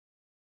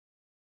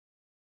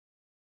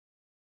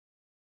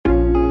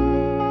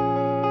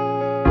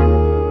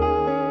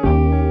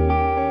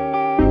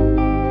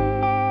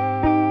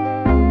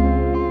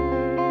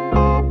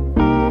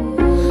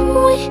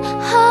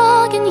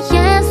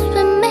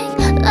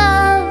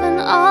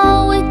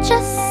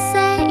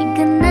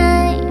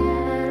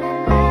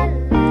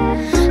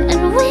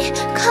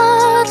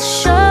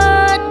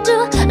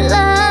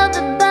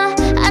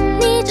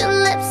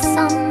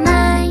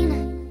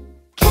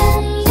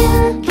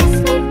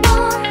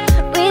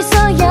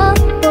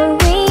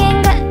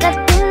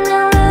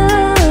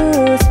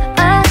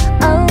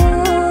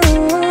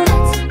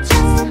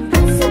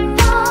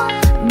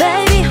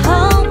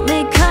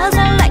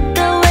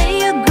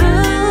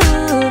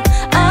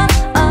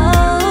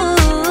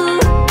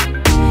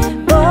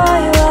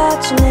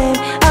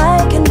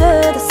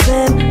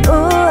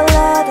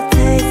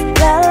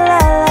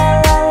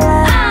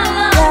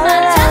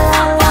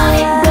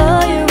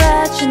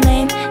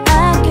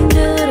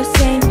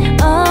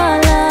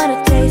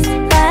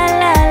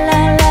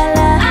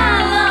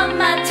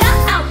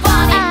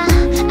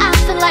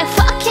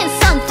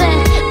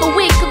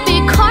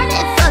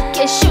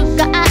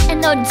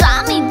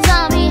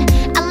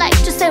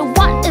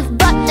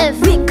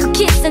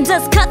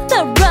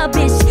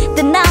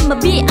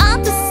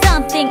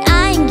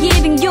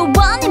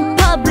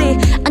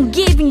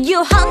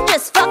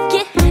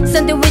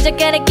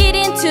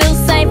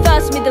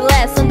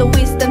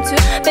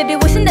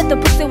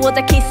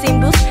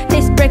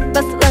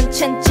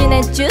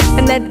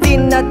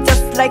dinner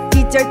just like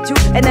dessert too.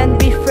 And then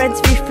be friends,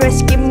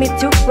 refresh, give me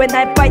two. When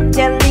I bite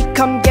jelly,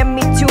 come get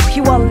me too.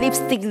 He want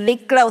lipstick,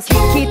 lip gloss,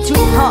 Ricky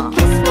too, huh?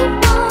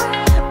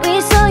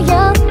 We're so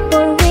young,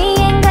 but we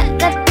ain't got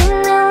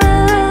nothing to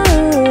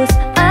lose.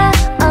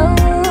 Oh,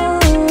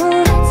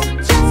 that's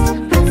just a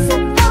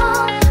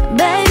principle.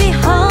 Baby,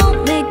 hold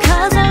me,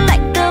 cause I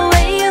like the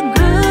way you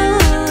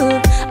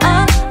groove.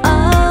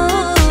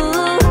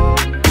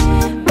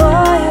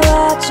 Boy,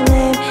 what's your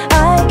name?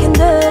 I can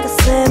do the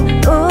same.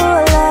 Ooh,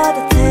 I love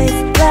the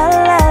taste. La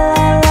la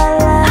la la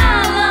la. I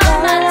love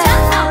my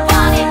tongue, I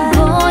want it.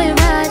 Boy,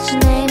 write your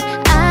name,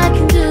 I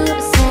can do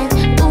the same.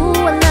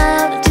 Ooh, I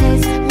love the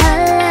taste. La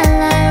la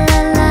la la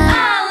la.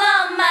 I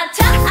love my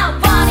tongue, I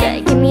want it.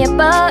 Give me a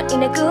boat in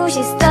a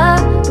gushy stuff.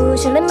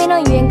 Push let me know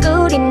you ain't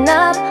good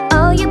enough.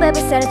 Oh, you baby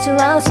said it too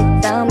loud, she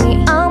told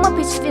me. All my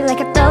bitches feel like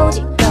I told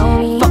you, know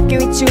me.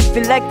 Fucking with you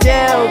feel like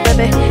jail,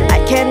 baby. I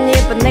can't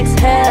even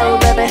exhale,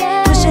 baby.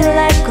 Push it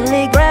like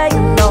holy grail,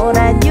 you know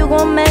that. You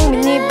gon' make me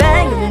need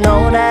bang, you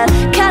know that.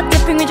 Cut the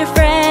ping with your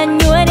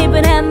friend, you ain't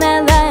even have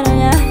my line on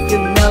ya. You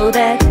know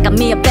that. Got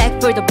me a back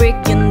for the brick,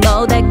 you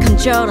know that.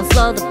 Control and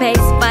slow the pace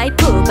if I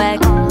pull back.